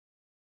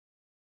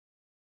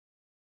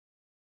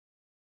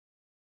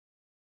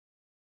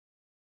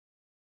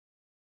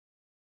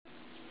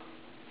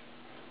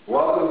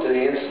Welcome to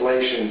the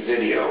installation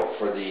video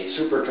for the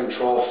Super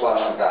Control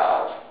Flush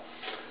Valve.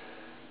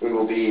 We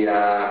will be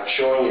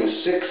showing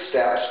you 6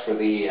 steps for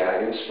the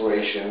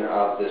installation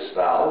of this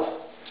valve.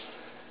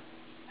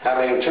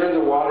 Having turned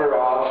the water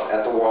off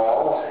at the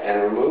wall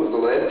and removed the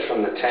lid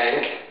from the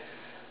tank,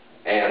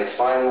 and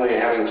finally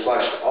having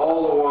flushed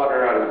all the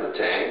water out of the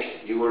tank,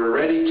 you are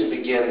ready to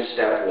begin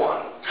step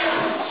 1.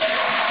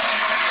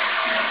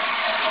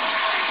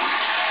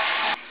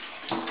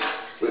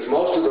 With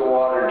most of the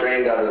water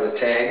drained out of the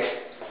tank,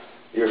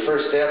 your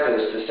first step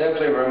is to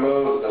simply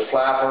remove the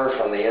flapper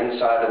from the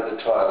inside of the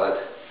toilet,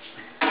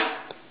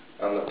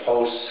 on the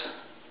posts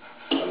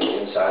on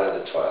the inside of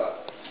the toilet.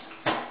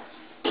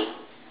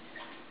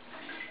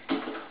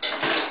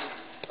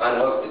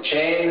 Unhook the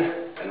chain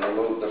and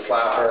remove the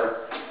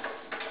flapper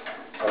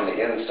from the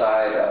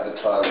inside of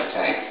the toilet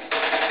tank.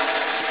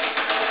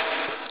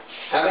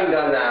 Having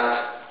done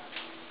that,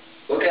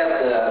 look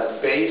at the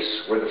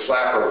base where the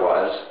flapper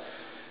was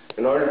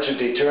in order to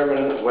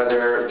determine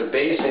whether the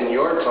base in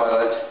your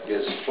toilet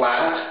is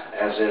flat,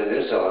 as in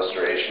this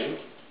illustration,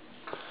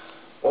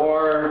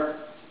 or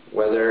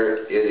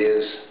whether it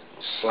is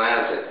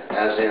slanted,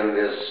 as in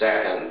this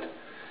second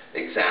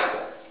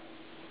example.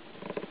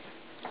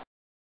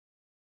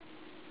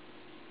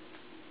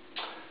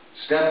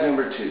 Step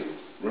number 2.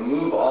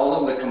 Remove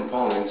all of the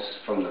components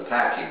from the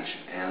package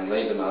and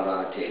lay them out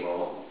on a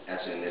table, as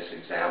in this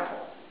example.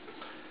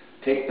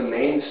 Take the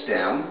main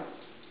stem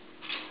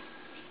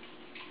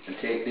and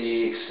take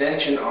the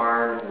extension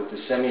arm with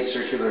the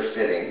semicircular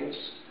fittings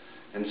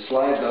and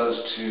slide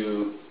those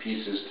 2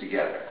 pieces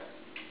together.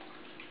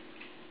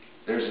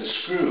 There's a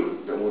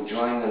screw that will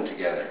join them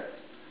together.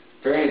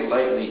 Very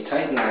lightly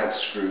tighten that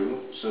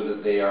screw so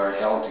that they are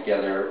held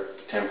together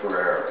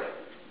temporarily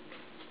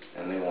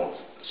and they won't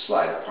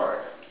slide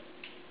apart.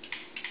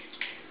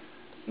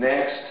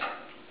 Next,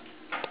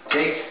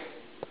 take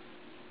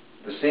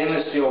the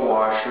stainless steel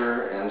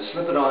washer and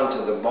slip it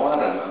onto the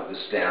bottom of the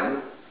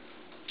stem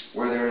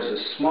where there is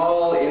a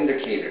small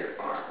indicator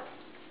arm.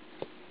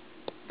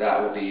 That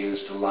will be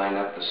used to line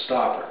up the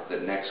stopper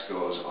that next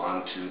goes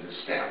onto the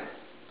stem.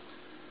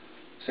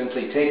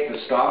 Simply take the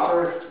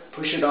stopper,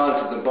 push it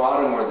onto the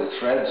bottom where the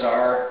threads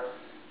are,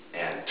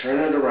 and turn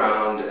it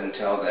around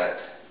until that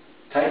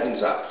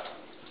tightens up.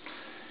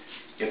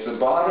 If the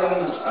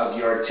bottom of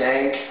your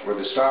tank where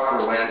the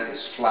stopper went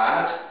is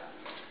flat,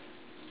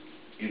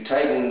 you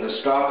tighten the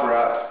stopper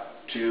up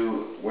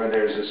to where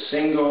there's a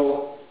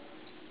single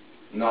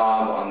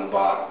knob on the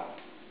bottom.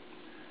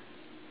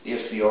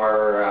 If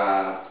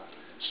your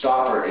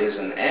stopper is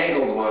an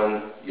angled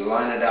one, you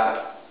line it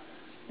up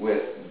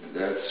with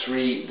the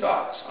 3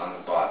 dots on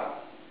the bottom.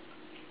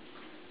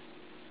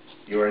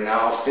 You are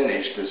now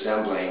finished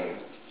assembling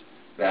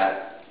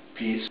that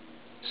piece.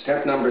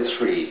 Step number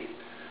 3.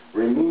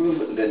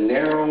 Remove the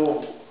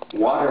narrow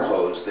water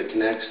hose that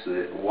connects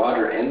the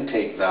water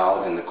intake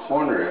valve in the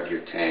corner of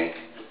your tank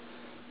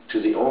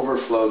to the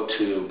overflow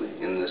tube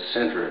in the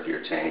center of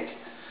your tank,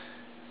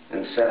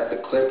 and set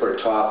the clipper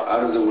top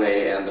out of the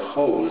way and the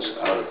hose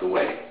out of the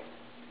way.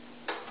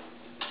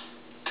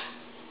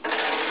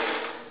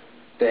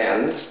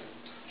 Then,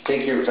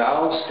 take your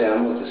valve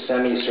stem with the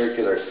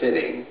semicircular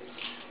fitting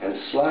and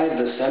slide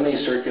the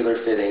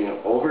semicircular fitting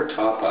over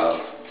top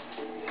of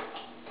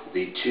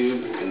the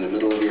tube in the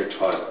middle of your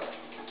toilet.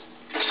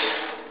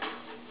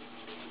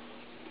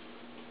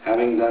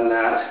 Having done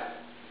that,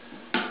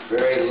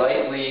 very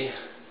lightly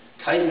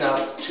tighten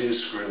up 2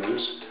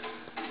 screws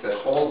that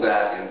hold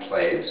that in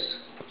place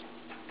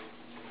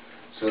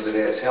so that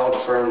it is held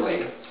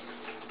firmly,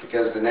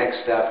 because the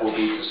next step will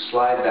be to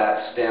slide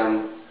that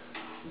stem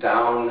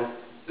down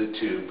the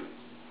tube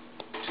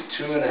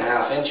to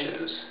 2.5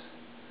 inches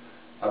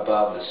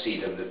above the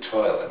seat of the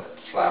toilet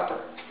flapper.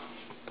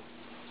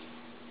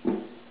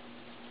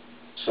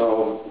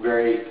 So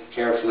very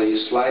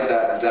carefully slide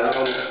that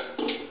down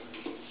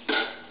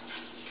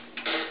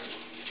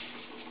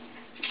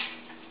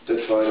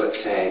the toilet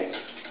tank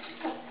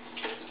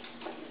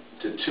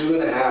to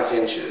 2.5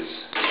 inches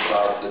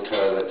above the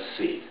toilet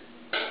seat,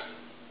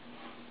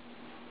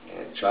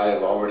 which I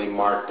have already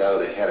marked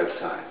out ahead of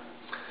time.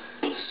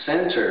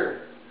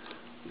 Center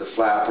the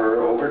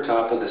flapper over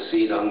top of the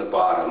seat on the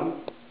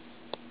bottom,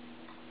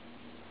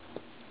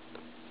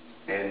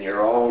 and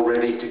you're all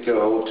ready to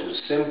go to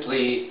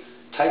simply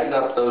tighten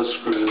up those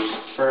screws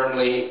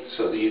firmly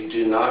so that you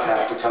do not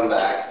have to come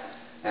back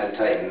and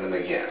tighten them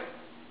again.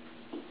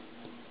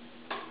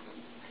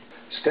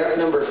 Step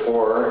number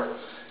 4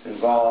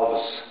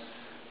 involves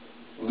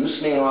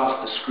loosening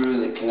off the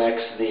screw that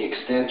connects the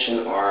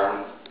extension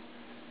arm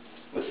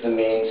with the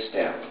main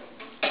stem.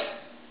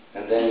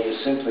 And then you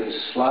simply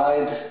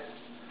slide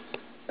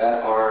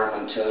that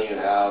arm until you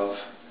have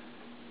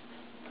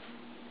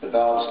the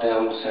valve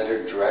stem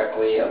centered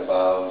directly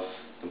above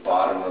the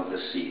bottom of the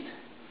seat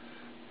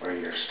where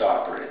your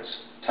stopper is.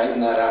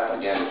 Tighten that up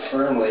again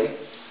firmly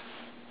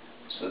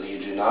so that you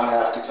do not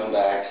have to come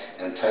back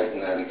and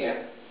tighten that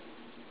again.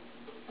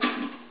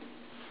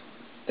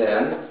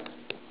 Then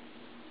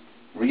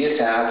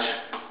reattach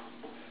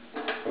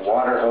the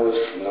water hose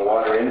from the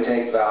water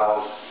intake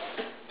valve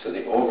to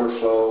the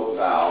overflow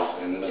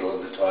valve in the middle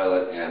of the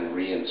toilet and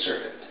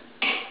reinsert it.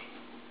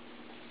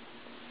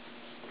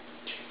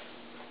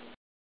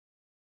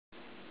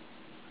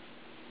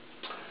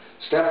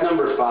 Step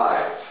number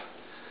 5.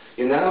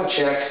 You now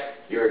check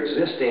your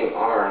existing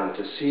arm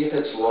to see if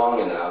it's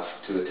long enough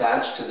to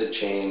attach to the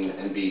chain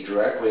and be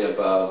directly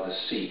above the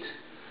seat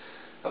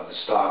of the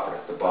stopper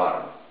at the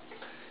bottom.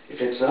 If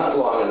it's not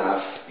long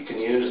enough, you can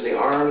use the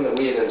arm that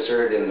we have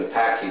inserted in the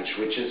package,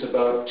 which is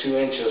about 2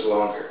 inches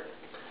longer.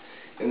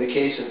 In the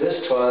case of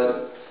this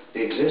toilet,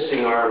 the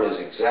existing arm is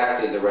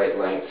exactly the right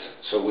length,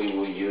 so we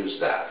will use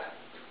that.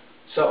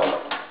 So,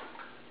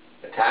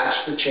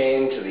 attach the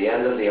chain to the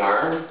end of the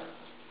arm,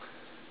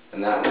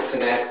 and that will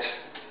connect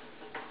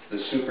the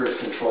super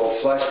control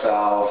flush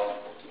valve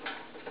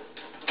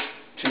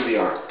to the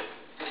arm.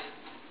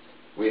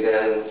 We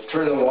then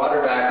turn the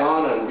water back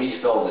on and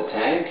refill the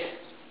tank.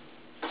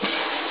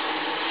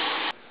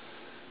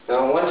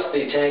 Now once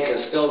the tank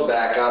is filled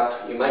back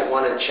up, you might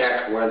want to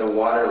check where the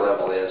water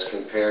level is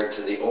compared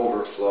to the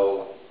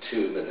overflow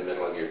tube in the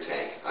middle of your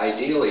tank.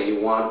 Ideally, you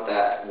want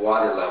that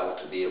water level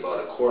to be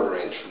about 1/4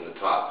 inch from the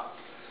top,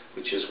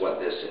 which is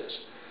what this is.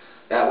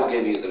 That will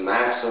give you the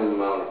maximum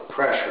amount of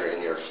pressure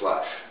in your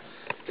flush.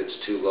 If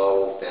it's too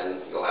low,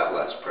 then you'll have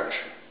less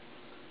pressure.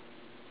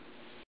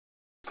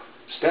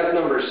 Step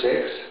number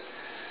 6.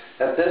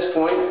 At this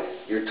point,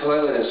 your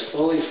toilet is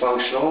fully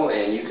functional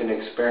and you can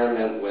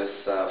experiment with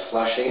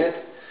flushing it.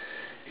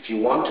 If you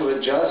want to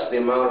adjust the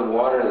amount of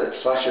water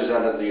that flushes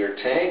out of your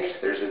tank,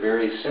 there's a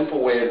very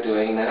simple way of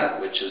doing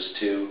that, which is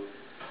to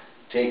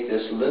take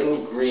this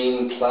little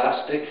green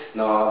plastic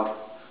knob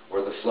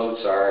where the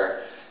floats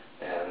are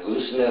and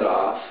loosen it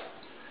off.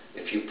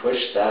 If you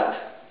push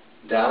that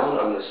down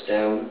on the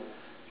stem,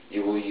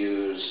 you will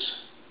use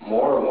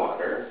more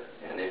water,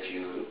 and if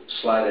you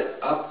slide it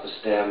up the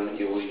stem,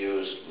 you will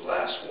use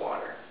less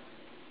water.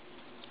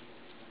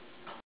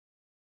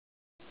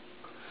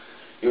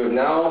 You have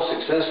now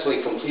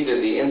successfully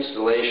completed the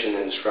installation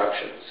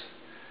instructions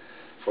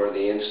for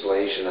the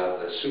installation of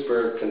the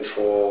super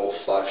control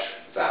flush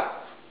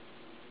valve.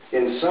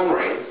 In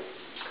summary,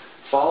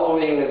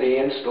 following the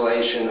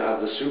installation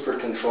of the super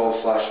control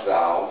flush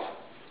valve,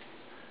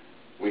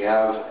 we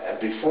have a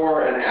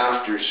before and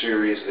after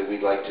series that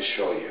we'd like to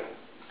show you.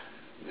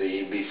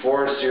 The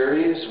before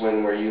series,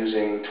 when we're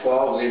using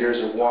 12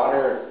 liters of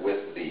water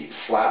with the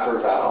flapper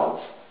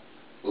valve,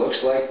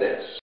 looks like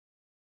this.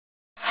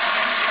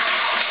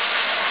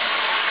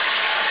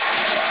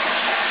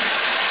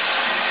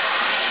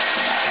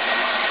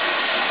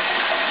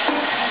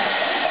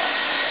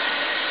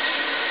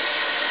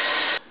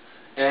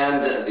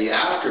 And the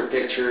after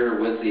picture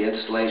with the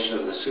installation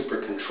of the super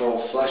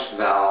control flush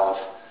valve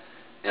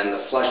and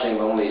the flushing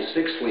of only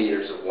 6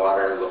 liters of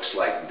water looks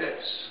like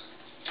this.